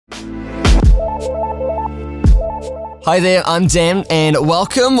Hi there, I'm Dan, and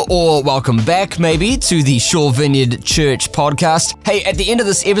welcome back maybe, to the Shore Vineyard Church podcast. Hey, at the end of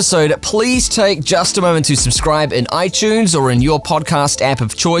this episode, please take just a moment to subscribe in iTunes or in your podcast app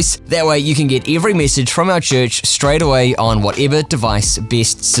of choice. That way you can get every message from our church straight away on whatever device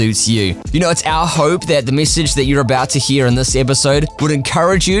best suits you. You know, it's our hope that the message that you're about to hear in this episode would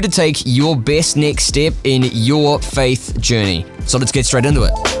encourage you to take your best next step in your faith journey. So let's get straight into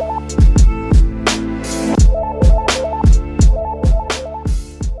it.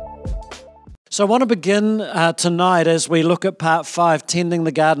 So I want to begin tonight as we look at part 5, Tending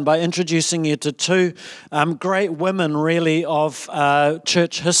the Garden, by introducing you to two great women really of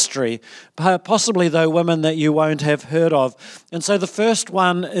church history, possibly though women that you won't have heard of. And so the first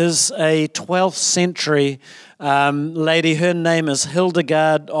one is a 12th century lady. Her name is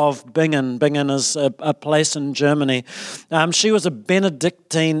Hildegard of Bingen. Bingen is a place in Germany. She was a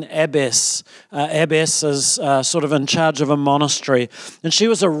Benedictine abbess. Abbess is sort of in charge of a monastery. And she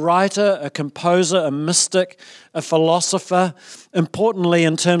was a writer, a composer, a mystic, a philosopher. Importantly,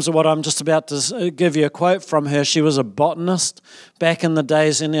 in terms of what I'm just about to give you a quote from her, she was a botanist back in the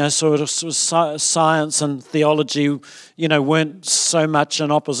days, and sort of science and theology, weren't so much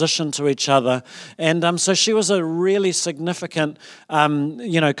in opposition to each other. And so she was a really significant,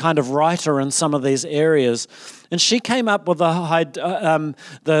 kind of writer in some of these areas. And she came up with the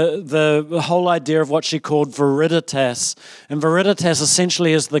whole idea of what she called viriditas. And viriditas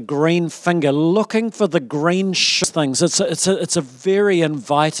essentially is the green finger, looking for the green things. It's a very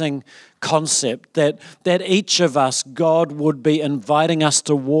inviting concept that each of us, God would be inviting us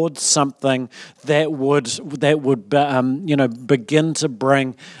towards something that would begin to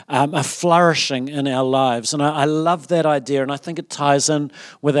bring a flourishing in our lives. And I love that idea, and I think it ties in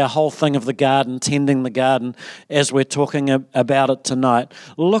with our whole thing of the garden, tending the garden, as we're talking about it tonight.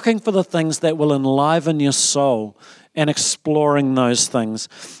 Looking for the things that will enliven your soul and exploring those things.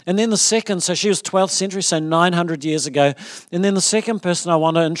 And then the second, so she was 12th century, so 900 years ago. And then the second person I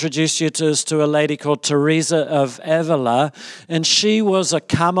want to introduce you to is to a lady called Teresa of Avila. And she was a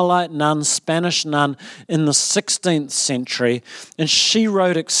Carmelite nun, Spanish nun in the 16th century. And she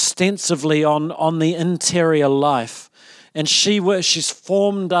wrote extensively on the interior life. And she's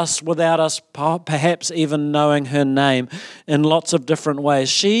formed us without us perhaps even knowing her name in lots of different ways.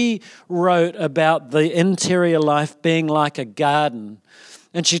 She wrote about the interior life being like a garden.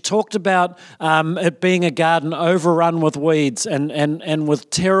 And she talked about it being a garden overrun with weeds and with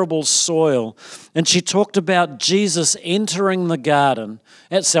terrible soil. And she talked about Jesus entering the garden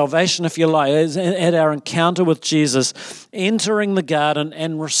at salvation, if you like, at our encounter with Jesus, entering the garden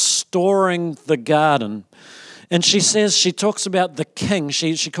and restoring the garden. And she talks about the king.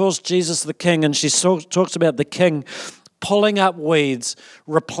 She calls Jesus the king, and she talks about the king pulling up weeds,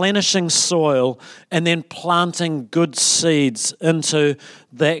 replenishing soil, and then planting good seeds into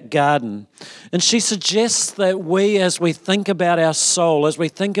that garden. And she suggests that we, as we think about our soul, as we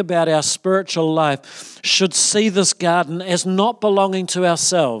think about our spiritual life, should see this garden as not belonging to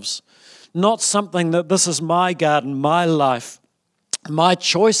ourselves, not something that this is my garden, my life, my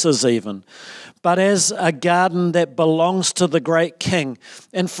choices even, but as a garden that belongs to the great King,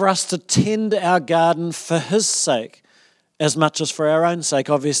 and for us to tend our garden for His sake as much as for our own sake.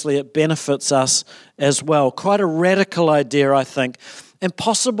 Obviously, it benefits us as well. Quite a radical idea, I think, and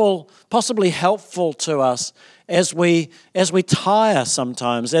possibly helpful to us as we tire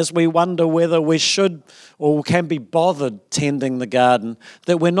sometimes, as we wonder whether we should or can be bothered tending the garden,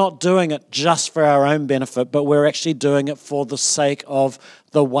 that we're not doing it just for our own benefit, but we're actually doing it for the sake of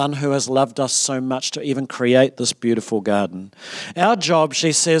the one who has loved us so much to even create this beautiful garden. Our job,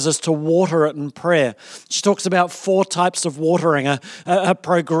 she says, is to water it in prayer. She talks about 4 types of watering, a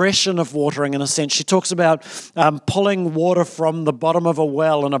progression of watering in a sense. She talks about pulling water from the bottom of a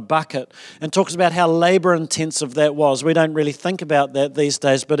well in a bucket, and talks about how labor-intensive that was. We don't really think about that these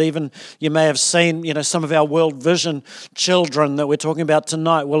days, but even you may have seen, some of our World Vision children that we're talking about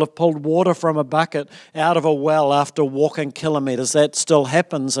tonight will have pulled water from a bucket out of a well after walking kilometers. That still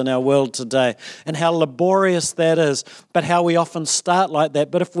happens in our world today, and how laborious that is, but how we often start like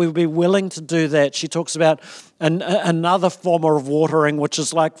that. But if we would be willing to do that, she talks about another form of watering, which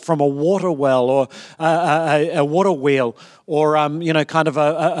is like from a water well or a water wheel or kind of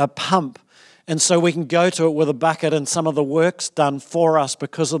a pump. And so we can go to it with a bucket and some of the work's done for us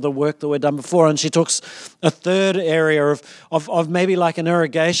because of the work that we've done before. And she talks a third area of maybe like an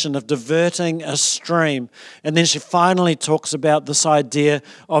irrigation, of diverting a stream. And then she finally talks about this idea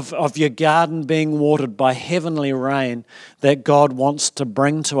of your garden being watered by heavenly rain that God wants to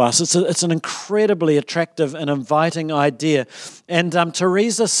bring to us. It's an incredibly attractive and inviting idea. And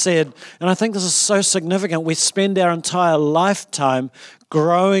Teresa said, and I think this is so significant, we spend our entire lifetime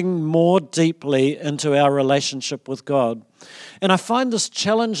growing more deeply into our relationship with God. And I find this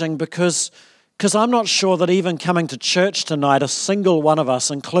challenging because I'm not sure that even coming to church tonight, a single one of us,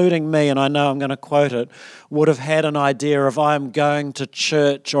 including me, and I know I'm going to quote it, would have had an idea of I'm going to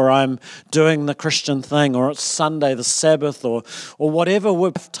church, or I'm doing the Christian thing, or it's Sunday, the Sabbath, or whatever,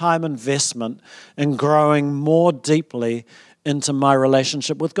 with time investment in growing more deeply into my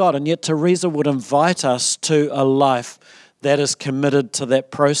relationship with God. And yet Teresa would invite us to a life that is committed to that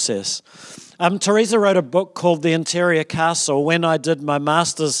process. Teresa wrote a book called The Interior Castle. When I did my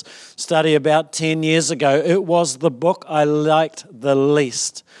master's study about 10 years ago, it was the book I liked the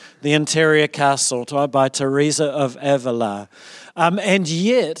least, The Interior Castle by Teresa of Avila. And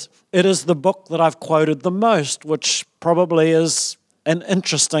yet, it is the book that I've quoted the most, which probably is an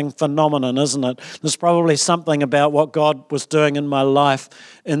interesting phenomenon, isn't it? There's probably something about what God was doing in my life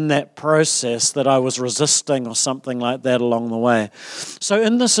in that process that I was resisting, or something like that along the way. So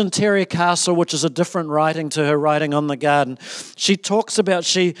in this Interior Castle, which is a different writing to her writing on the garden, she talks about,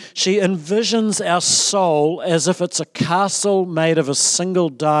 she envisions our soul as if it's a castle made of a single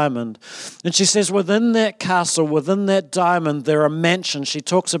diamond. And she says within that castle, within that diamond, there are mansions. She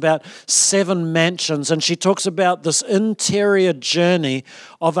talks about 7 mansions, and she talks about this interior journey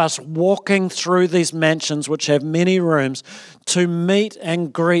of us walking through these mansions, which have many rooms, to meet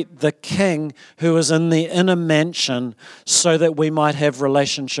and greet the King who is in the inner mansion, so that we might have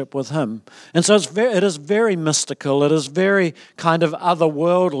relationship with him. And so it is very mystical. It is very kind of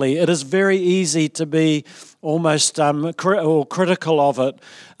otherworldly. It is very easy to be almost critical of it.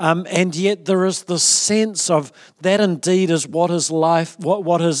 And yet there is this sense of that indeed is what his life,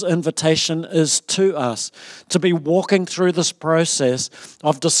 what his invitation is to us, to be walking through this process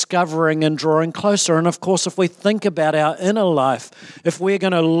of discovering and drawing closer. And of course, if we think about our inner life, if we're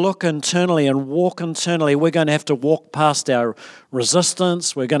going to look internally and walk internally, we're going to have to walk past our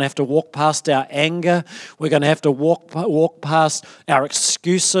resistance, we're going to have to walk past our anger, we're going to have to walk past our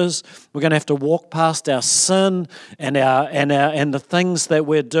excuses, we're going to have to walk past our sin and the things that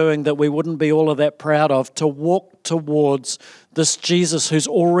we're doing that we wouldn't be all of that proud of, to walk towards this Jesus who's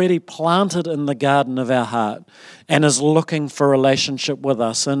already planted in the garden of our heart and is looking for relationship with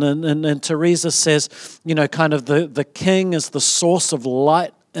us. And Teresa says, you know, kind of the King is the source of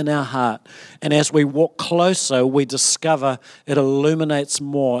light in our heart. And as we walk closer, we discover it illuminates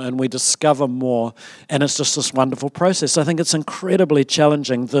more, and we discover more. And it's just this wonderful process. I think it's incredibly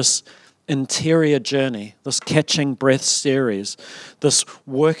challenging, this interior journey, this Catching Breath series, this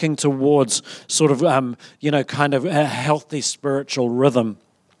working towards sort of, kind of a healthy spiritual rhythm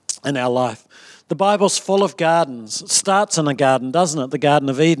in our life. The Bible's full of gardens. It starts in a garden, doesn't it? The Garden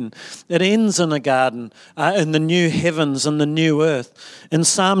of Eden. It ends in a garden, in the new heavens and the new earth. In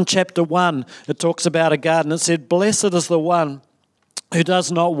Psalm chapter 1, it talks about a garden. It said, "Blessed is the one who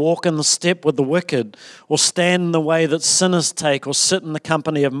does not walk in the step with the wicked, or stand in the way that sinners take, or sit in the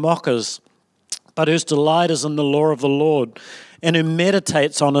company of mockers, but whose delight is in the law of the Lord, and who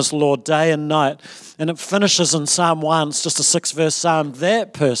meditates on his law day and night." And it finishes in Psalm 1, it's just a 6-verse psalm.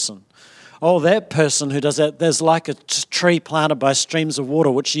 That person who does that, there's like a tree planted by streams of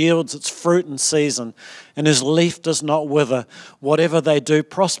water, which yields its fruit in season, and whose leaf does not wither. Whatever they do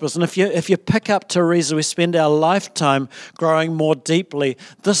prospers. And if you pick up Teresa, we spend our lifetime growing more deeply.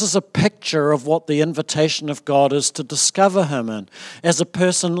 This is a picture of what the invitation of God is to discover him in. As a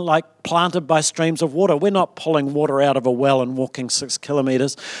person like planted by streams of water. We're not pulling water out of a well and walking 6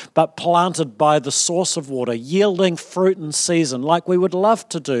 kilometers, but planted by the source of water, yielding fruit in season, like we would love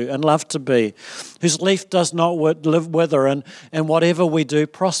to do and love to be, whose leaf does not wither, and whatever we do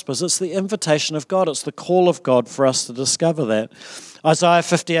prospers. It's the invitation of God. It's the call of God for us to discover that. Isaiah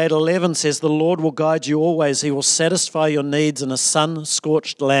 58:11 says, "The Lord will guide you always. He will satisfy your needs in a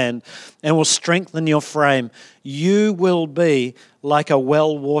sun-scorched land and will strengthen your frame. You will be like a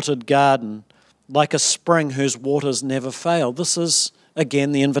well-watered garden, like a spring whose waters never fail." This is,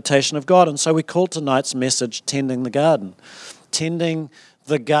 again, the invitation of God. And so we call tonight's message Tending the Garden. Tending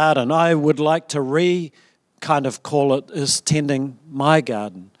the garden. I would like to kind of call it is tending my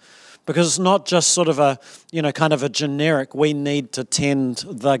garden. because it's not just sort of a, kind of a generic, we need to tend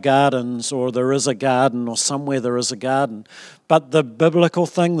the gardens, or there is a garden, or somewhere there is a garden. But the biblical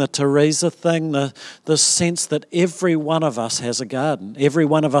thing, the Teresa thing, the sense that every one of us has a garden. Every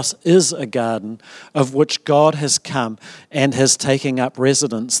one of us is a garden of which God has come and has taken up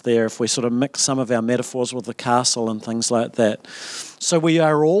residence there, if we sort of mix some of our metaphors with the castle and things like that. So we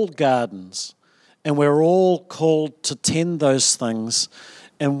are all gardens, and we're all called to tend those things.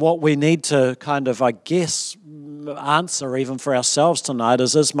 And what we need to kind of, I guess, answer even for ourselves tonight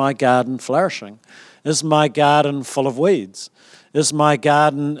is my garden flourishing? Is my garden full of weeds? Is my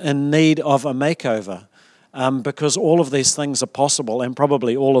garden in need of a makeover? Because all of these things are possible, and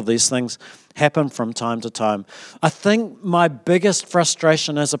probably all of these things happen from time to time. I think my biggest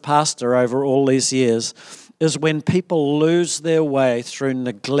frustration as a pastor over all these years is when people lose their way through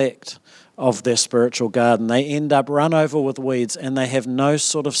neglect of their spiritual garden. They end up run over with weeds, and they have no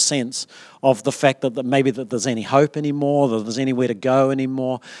sort of sense of the fact that maybe that there's any hope anymore, that there's anywhere to go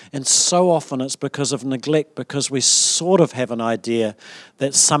anymore. And so often it's because of neglect, because we sort of have an idea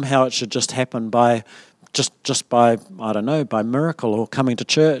that somehow it should just happen by just by, I don't know, by miracle, or coming to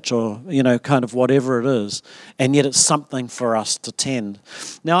church, or, kind of whatever it is. And yet it's something for us to tend.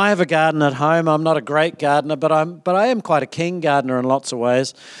 Now, I have a garden at home. I'm not a great gardener, but I am quite a keen gardener in lots of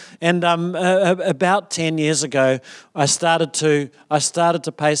ways. And about 10 years ago, I started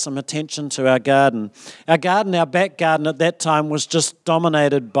to pay some attention to our garden. Our back garden at that time was just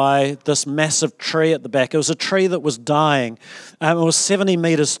dominated by this massive tree at the back. It was a tree that was dying. It was 70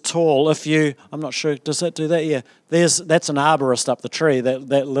 meters tall. I'm not sure, does that do that? Yeah. That's an arborist up the tree,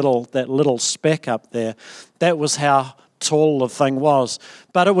 that little speck up there. That was how tall the thing was.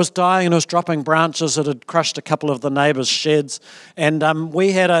 But it was dying, and it was dropping branches. It had crushed a couple of the neighbours' sheds. And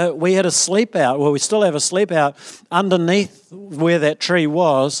we had a sleep out. Well, we still have a sleep out underneath where that tree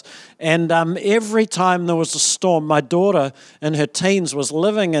was. And every time there was a storm, my daughter in her teens was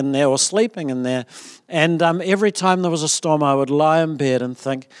living in there or sleeping in there. And every time there was a storm, I would lie in bed and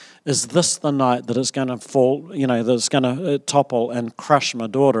think, is this the night that it's going to fall, that it's going to topple and crush my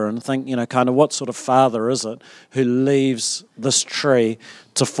daughter? And think, kind of what sort of father is it who leaves this tree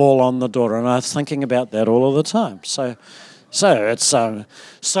to fall on the daughter? And I was thinking about that all of the time. So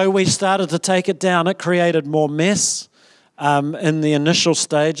we started to take it down. It created more mess. In the initial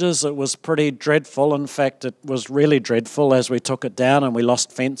stages, it was pretty dreadful. In fact, it was really dreadful as we took it down, and we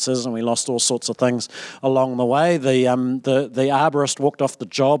lost fences and we lost all sorts of things along the way. The arborist walked off the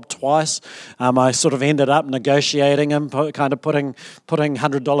job twice. I sort of ended up negotiating him, kind of putting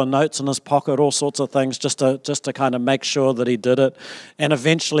 $100 notes in his pocket, all sorts of things, just to kind of make sure that he did it. And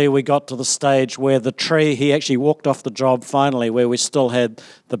eventually we got to the stage where the tree, he actually walked off the job finally, where we still had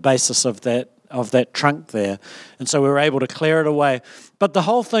the basis of that trunk there. And so we were able to clear it away. But the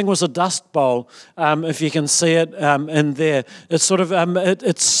whole thing was a dust bowl, if you can see it in there. It sort of,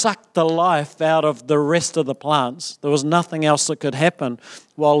 it sucked the life out of the rest of the plants. There was nothing else that could happen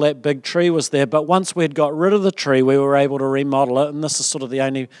while that big tree was there. But once we'd got rid of the tree, we were able to remodel it. And this is sort of the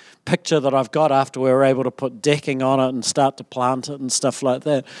only picture that I've got after we were able to put decking on it and start to plant it and stuff like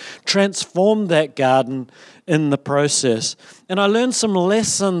that. Transformed that garden in the process. And I learned some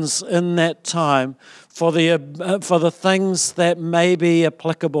lessons in that time for the things that may be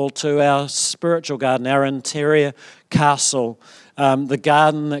applicable to our spiritual garden, our interior castle, the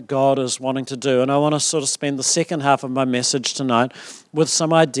garden that God is wanting to do. And I want to sort of spend the second half of my message tonight with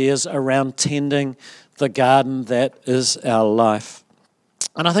some ideas around tending the garden that is our life.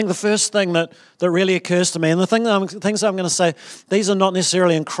 And I think the first thing that really occurs to me, and the things I'm going to say, these are not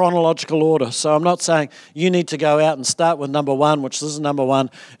necessarily in chronological order. So I'm not saying you need to go out and start with number one, which this is number one,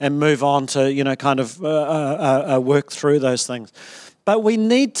 and move on to, kind of work through those things. But we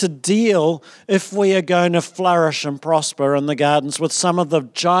need to deal, if we are going to flourish and prosper in the gardens, with some of the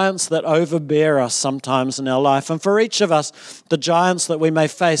giants that overbear us sometimes in our life. And for each of us, the giants that we may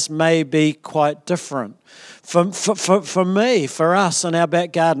face may be quite different. For me, for us in our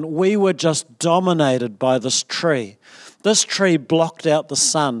back garden, we were just dominated by this tree. This tree blocked out the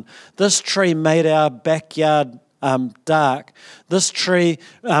sun. This tree made our backyard dark. This tree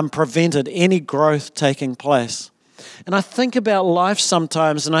prevented any growth taking place. And I think about life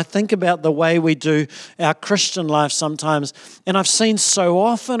sometimes, and I think about the way we do our Christian life sometimes, and I've seen so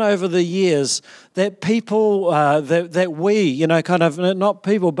often over the years that people, that we, kind of, not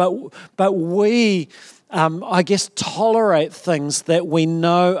people, but we, I guess, tolerate things that we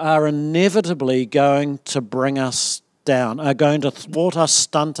know are inevitably going to bring us down, are going to thwart us,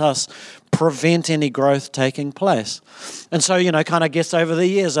 stunt us, prevent any growth taking place. And so, kind of guess over the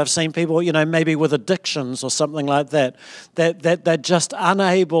years, I've seen people, maybe with addictions or something like that they're just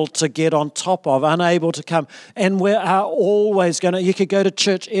unable to get on top of, unable to come. And we are always you could go to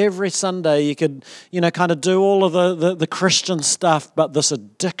church every Sunday, you could, kind of do all of the Christian stuff, but this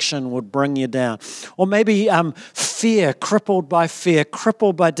addiction would bring you down. Or maybe fear, crippled by fear,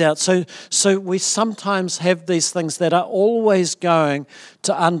 crippled by doubt. So we sometimes have these things that are always going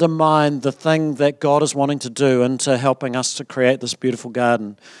to undermine the thing that God is wanting to do and to helping us to create this beautiful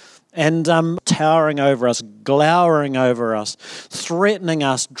garden. And towering over us, glowering over us, threatening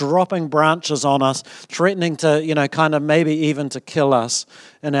us, dropping branches on us, threatening to, kind of maybe even to kill us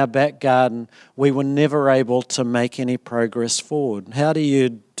in our back garden. We were never able to make any progress forward. How do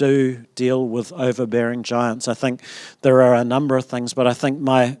you deal with overbearing giants? I think there are a number of things, but I think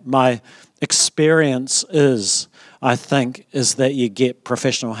my experience is that you get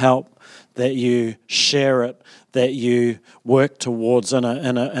professional help, that you share it, that you work towards in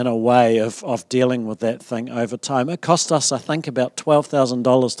a way of dealing with that thing over time. It cost us, I think, about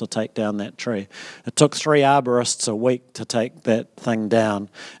 $12,000 to take down that tree. It took 3 arborists a week to take that thing down.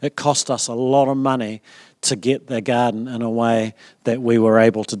 It cost us a lot of money to get the garden in a way that we were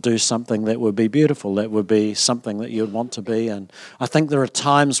able to do something that would be beautiful, that would be something that you'd want to be. And I think there are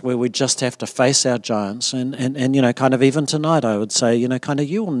times where we just have to face our giants. And kind of even tonight, I would say,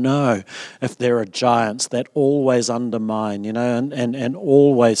 you will know if there are giants that always undermine, and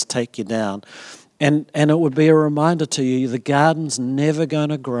always take you down. And it would be a reminder to you, the garden's never going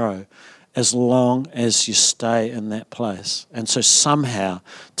to grow as long as you stay in that place. And so somehow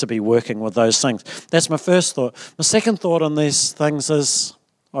to be working with those things. That's my first thought. My second thought on these things is,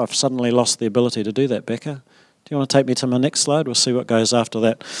 I've suddenly lost the ability to do that, Becca. Do you want to take me to my next slide? We'll see what goes after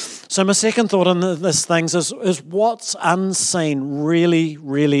that. So my second thought on this things is what's unseen really,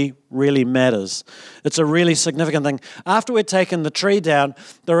 really, really matters. It's a really significant thing. After we'd taken the tree down,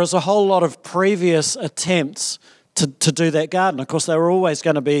 there was a whole lot of previous attempts to do that garden. Of course, they were always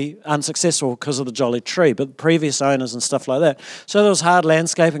going to be unsuccessful because of the jolly tree, but previous owners and stuff like that. So there was hard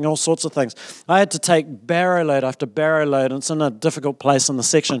landscaping, all sorts of things. I had to take barrow load after barrow load, and it's in a difficult place in the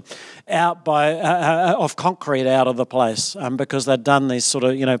section, out of concrete out of the place because they'd done these sort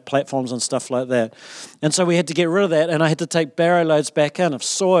of, platforms and stuff like that. And so we had to get rid of that, and I had to take barrow loads back in of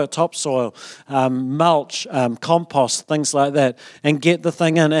soil, topsoil, mulch, compost, things like that, and get the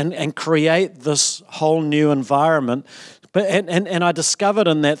thing in and create this whole new environment. But and I discovered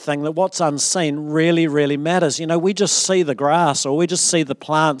in that thing that what's unseen really, really matters. We just see the grass or we just see the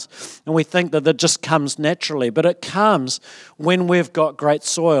plants and we think that just comes naturally. But it comes when we've got great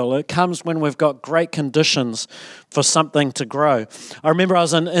soil. It comes when we've got great conditions for something to grow. I remember I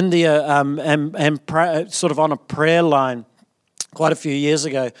was in India and sort of on a prayer line quite a few years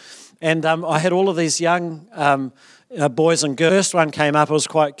ago. And I had all of these young boys and girls. First one came up, it was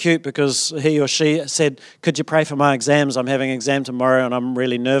quite cute because he or she said, could you pray for my exams? I'm having an exam tomorrow and I'm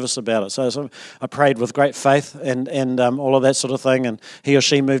really nervous about it. So I prayed with great faith and all of that sort of thing, and he or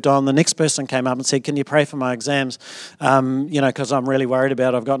she moved on. The next person came up and said, can you pray for my exams? Because I'm really worried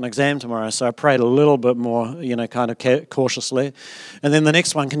about it. I've got an exam tomorrow. So I prayed a little bit more, kind of cautiously. And then the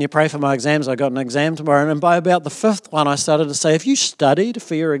next one, can you pray for my exams? I got an exam tomorrow. And by about the fifth one, I started to say, have you studied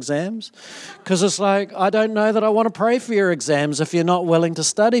for your exams? Because it's like, I don't know that I want to pray for your exams if you're not willing to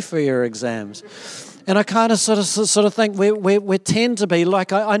study for your exams. And I kind of sort of think we tend to be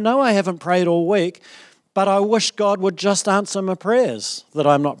like, I know I haven't prayed all week, but I wish God would just answer my prayers that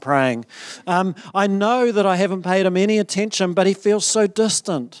I'm not praying. I know that I haven't paid him any attention, but he feels so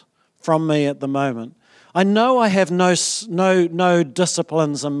distant from me at the moment. I know I have no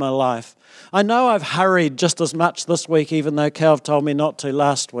disciplines in my life. I know I've hurried just as much this week, even though Calv told me not to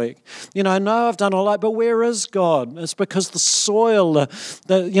last week. I know I've done all that, but where is God? It's because the soil,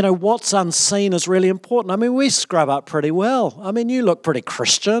 what's unseen is really important. I mean, we scrub up pretty well. I mean, you look pretty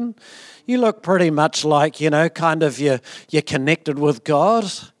Christian. You look pretty much like, kind of you're connected with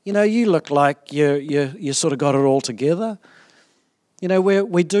God. You look like you sort of got it all together.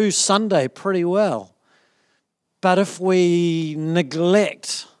 We do Sunday pretty well. But if we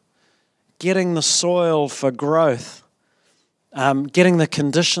neglect getting the soil for growth, getting the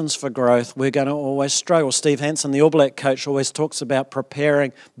conditions for growth, we're going to always struggle. Steve Hansen, the All Black coach, always talks about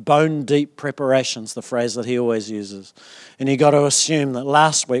preparing bone-deep preparations, the phrase that he always uses. And you've got to assume that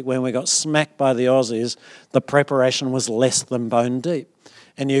last week when we got smacked by the Aussies, the preparation was less than bone-deep.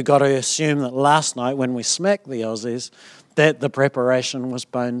 And you've got to assume that last night when we smacked the Aussies, that the preparation was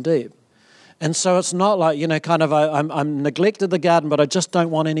bone-deep. And so it's not like, I'm neglected the garden, but I just don't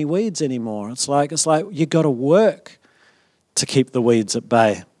want any weeds anymore. It's like you got to work to keep the weeds at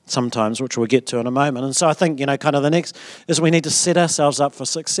bay. sometimes, which we'll get to in a moment. And so I think, kind of the next is we need to set ourselves up for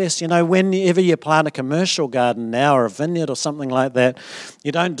success. Whenever you plant a commercial garden now or a vineyard or something like that,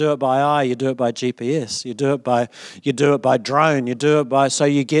 you don't do it by eye, you do it by GPS. You do it by drone. You do it by, so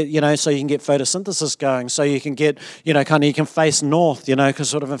you get, so you can get photosynthesis going, so you can get, you can face north, because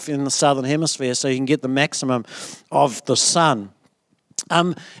sort of in the southern hemisphere, so you can get the maximum of the sun.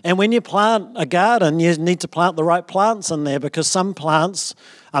 And when you plant a garden, you need to plant the right plants in there, because some plants,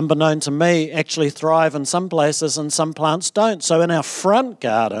 unbeknown to me, actually thrive in some places and some plants don't. So in our front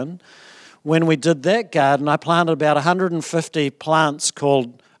garden, when we did that garden, I planted about 150 plants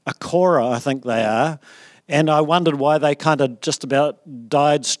called Acora, I think they are, and I wondered why they kind of just about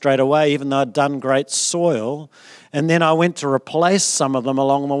died straight away, even though I'd done great soil. And then I went to replace some of them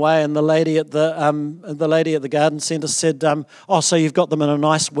along the way, and the lady at the garden centre said, "Oh, so you've got them in a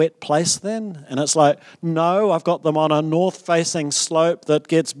nice wet place then?" And it's like, no, I've got them on a north-facing slope that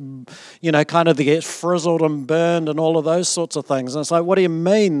gets, they get frizzled and burned and all of those sorts of things. And it's like, what do you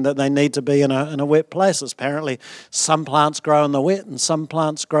mean that they need to be in a wet place? It's apparently some plants grow in the wet and some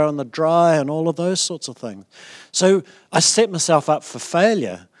plants grow in the dry and all of those sorts of things. So I set myself up for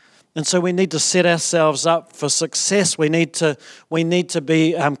failure. And so we need to set ourselves up for success. We need to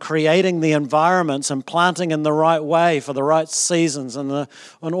be creating the environments and planting in the right way for the right seasons and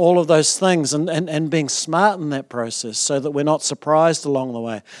all of those things, and being smart in that process so that we're not surprised along the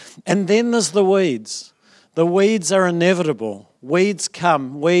way. And then there's the weeds. The weeds are inevitable. Weeds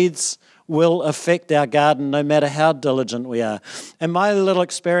come. Weeds will affect our garden no matter how diligent we are. And my little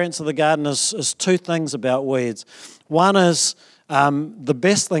experience of the garden is two things about weeds. One is, the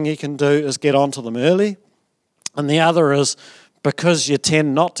best thing you can do is get onto them early, and the other is, because you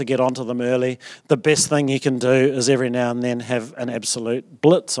tend not to get onto them early, the best thing you can do is every now and then have an absolute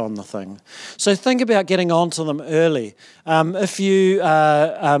blitz on the thing. So think about getting onto them early. So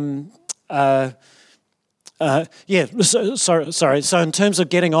in terms of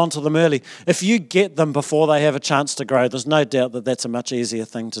getting onto them early, if you get them before they have a chance to grow, there's no doubt that that's a much easier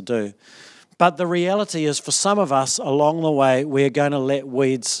thing to do. But the reality is, for some of us along the way, we're going to let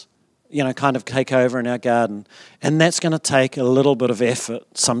weeds, kind of take over in our garden. And that's going to take a little bit of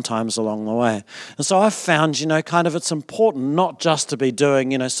effort sometimes along the way. And so I've found, it's important not just to be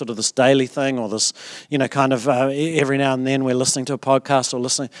doing, sort of this daily thing or this, every now and then we're listening to a podcast or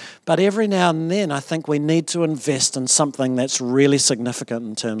listening. But every now and then I think we need to invest in something that's really significant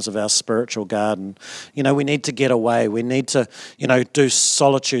in terms of our spiritual garden. We need to get away. We need to, do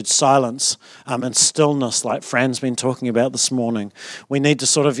solitude, silence, and stillness like Fran's been talking about this morning. We need to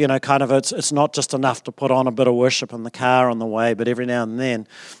sort of, it's not just enough to put on a bit of worship in the car on the way, but every now and then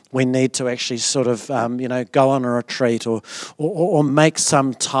we need to actually sort of, go on a retreat or make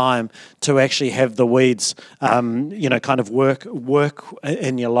some time to actually have the weeds, work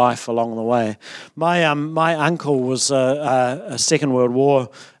in your life along the way. My uncle was a Second World War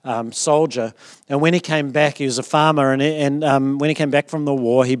soldier, and when he came back, he was a farmer, and when he came back from the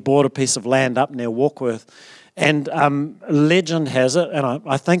war, he bought a piece of land up near Warkworth. And legend has it, and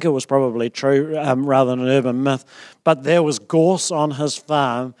I think it was probably true rather than an urban myth, but there was gorse on his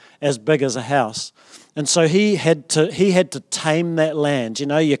farm as big as a house. And so he had to tame that land.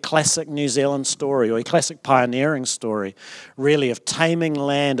 Your classic New Zealand story, or your classic pioneering story, really, of taming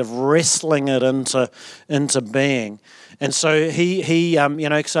land, of wrestling it into being. And so he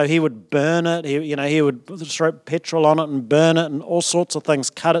would burn it. He would throw petrol on it and burn it and all sorts of things,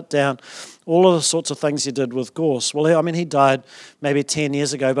 cut it down, all of the sorts of things he did with gorse. Well, he died maybe 10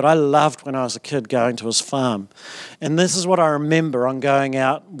 years ago, but I loved when I was a kid going to his farm. And this is what I remember on going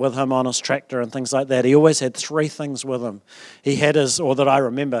out with him on his tractor and things like that. He always had three things with him. He had his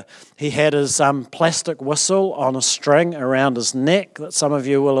plastic whistle on a string around his neck that some of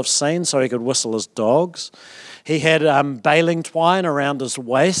you will have seen, so he could whistle his dogs. He had baling twine around his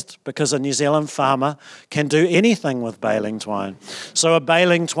waist, because a New Zealand farmer can do anything with baling twine. So a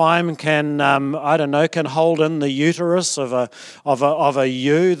baling twine can hold in the uterus of a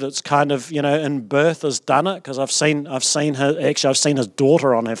ewe that's kind of in birth has done it, because I've seen his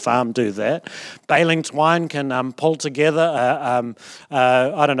daughter on her farm do that. Baling twine can pull together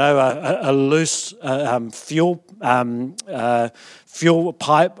a loose fuel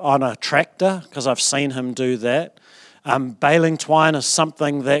pipe on a tractor, because I've seen him do that. Baling twine is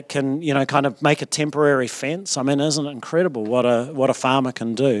something that can, make a temporary fence. Isn't it incredible what a farmer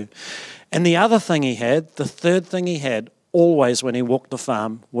can do? And the third thing he had, always when he walked the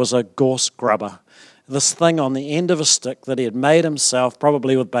farm, was a gorse grubber. This thing on the end of a stick that he had made himself,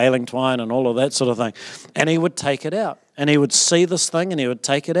 probably with baling twine and all of that sort of thing. And he would take it out And he would see this thing and he would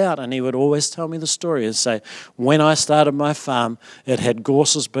take it out, and he would always tell me the story. He'd say, when I started my farm, it had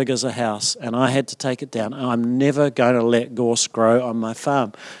gorse as big as a house, and I had to take it down. I'm never going to let gorse grow on my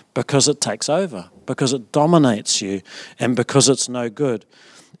farm because it takes over, because it dominates you, and because it's no good.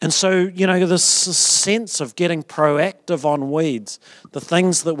 And so, this sense of getting proactive on weeds, the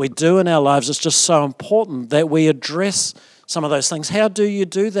things that we do in our lives, is just so important that we address some of those things. How do you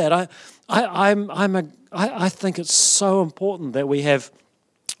do that? I think it's so important that we have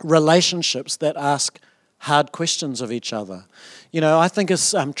relationships that ask hard questions of each other. I think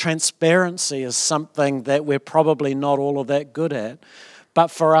transparency is something that we're probably not all of that good at. But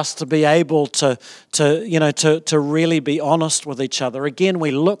for us to be able to really be honest with each other. Again,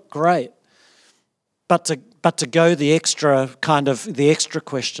 we look great, but to go the extra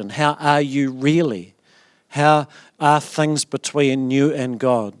question, how are you really? How are things between you and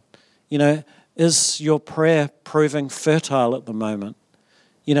God? Is your prayer proving fertile at the moment?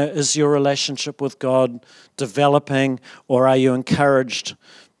 Is your relationship with God developing, or are you encouraged,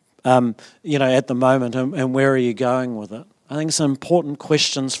 at the moment, and where are you going with it? I think it's important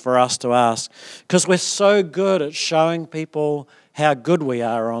questions for us to ask, because we're so good at showing people how good we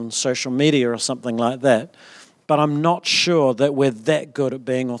are on social media or something like that, but I'm not sure that we're that good at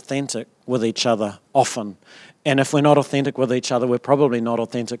being authentic with each other often. And if we're not authentic with each other, we're probably not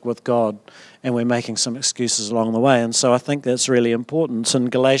authentic with God, and we're making some excuses along the way. And so I think that's really important. In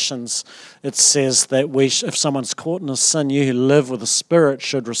Galatians, it says that if someone's caught in a sin, you who live with the Spirit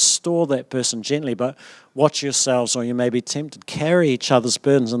should restore that person gently, but watch yourselves, or you may be tempted. Carry each other's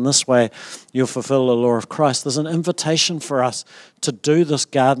burdens. In this way, you'll fulfill the law of Christ. There's an invitation for us to do this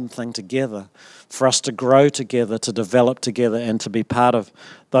garden thing together, for us to grow together, to develop together, and to be part of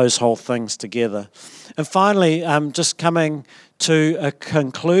those whole things together. And finally, just coming to a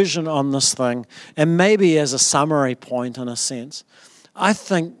conclusion on this thing, and maybe as a summary point in a sense, I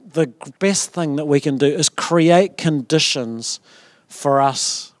think the best thing that we can do is create conditions for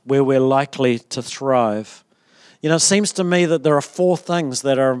us where we're likely to thrive. It seems to me that there are 4 things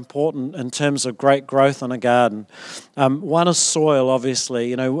that are important in terms of great growth in a garden. One is soil,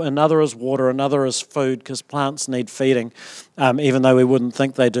 obviously. Another is water. Another is food, because plants need feeding, even though we wouldn't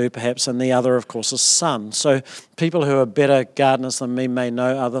think they do, perhaps. And the other, of course, is sun. So people who are better gardeners than me may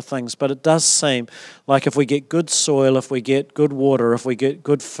know other things. But it does seem like if we get good soil, if we get good water, if we get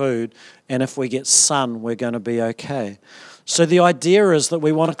good food, and if we get sun, we're going to be okay. So the idea is that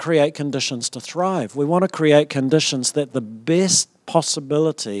we want to create conditions to thrive. We want to create conditions that the best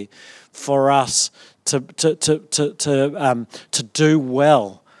possibility for us to do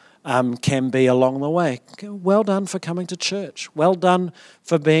well can be along the way. Well done for coming to church. Well done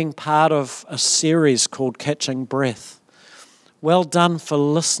for being part of a series called Catching Breath. Well done for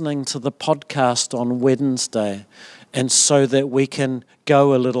listening to the podcast on Wednesday, and so that we can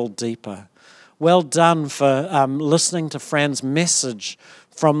go a little deeper. Well done for listening to Fran's message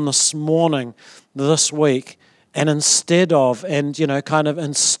from this morning, this week, and instead of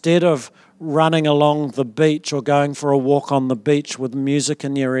running along the beach or going for a walk on the beach with music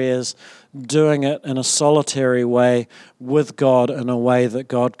in your ears, doing it in a solitary way with God, in a way that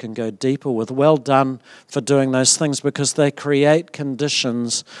God can go deeper with. Well done for doing those things, because they create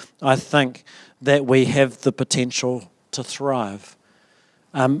conditions, I think, that we have the potential to thrive.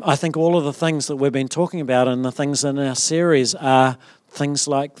 I think all of the things that we've been talking about and the things in our series are things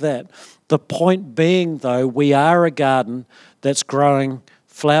like that. The point being, though, we are a garden that's growing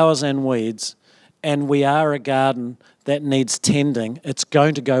flowers and weeds, and we are a garden that needs tending. It's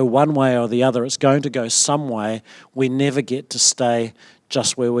going to go one way or the other. It's going to go some way. We never get to stay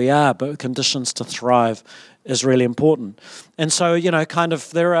just where we are, but conditions to thrive is really important. And so,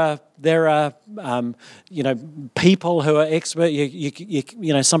 there are people who are expert.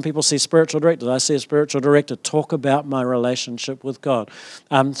 Some people see spiritual directors. I see a spiritual director talk about my relationship with God.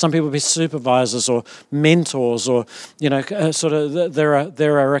 Some people be supervisors or mentors, or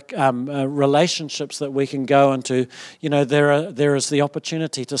there are relationships that we can go into. There is the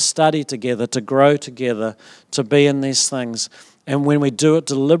opportunity to study together, to grow together, to be in these things. And when we do it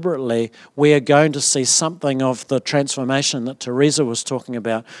deliberately, we are going to see something of the transformation that Teresa was talking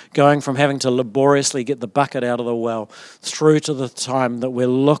about, going from having to laboriously get the bucket out of the well through to the time that we're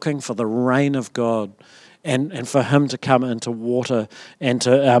looking for the rain of God and for Him to come into water and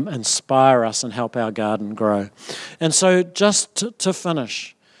to inspire us and help our garden grow. And so just to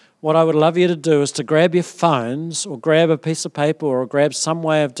finish, what I would love you to do is to grab your phones or grab a piece of paper or grab some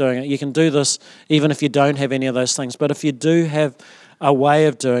way of doing it. You can do this even if you don't have any of those things. But if you do have a way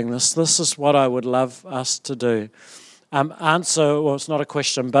of doing this, this is what I would love us to do. It's not a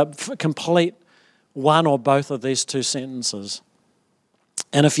question, but complete one or both of these two sentences.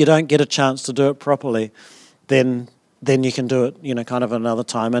 And if you don't get a chance to do it properly, then you can do it, kind of another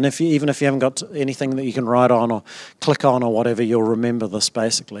time. And even if you haven't got anything that you can write on or click on or whatever, you'll remember this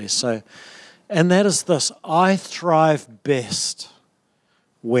basically. So, and that is this: I thrive best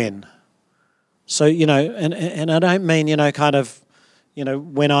when. So, and I don't mean,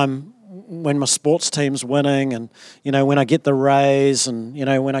 when my sports team's winning, and when I get the raise, and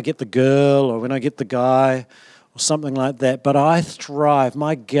when I get the girl, or when I get the guy, or something like that. But I thrive,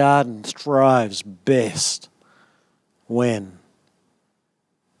 my garden thrives best when.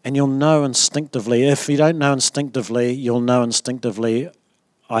 And you'll know instinctively. If you don't know instinctively, you'll know instinctively,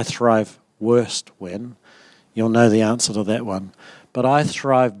 I thrive worst when. You'll know the answer to that one. But I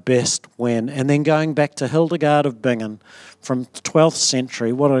thrive best when. And then going back to Hildegard of Bingen from the 12th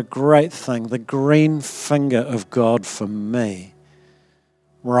century, what a great thing. The green finger of God for me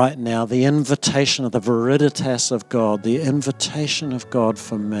right now. The invitation of the viriditas of God, the invitation of God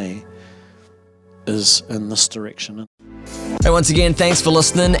for me is in this direction. Hey, once again, thanks for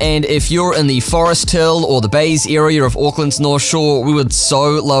listening. And if you're in the Forest Hill or the Bays area of Auckland's North Shore, we would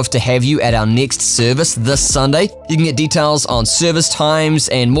so love to have you at our next service this Sunday. You can get details on service times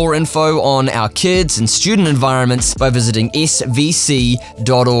and more info on our kids and student environments by visiting svc.org.nz.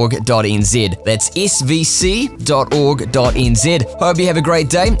 That's svc.org.nz. Hope you have a great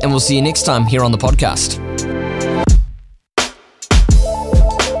day, and we'll see you next time here on the podcast.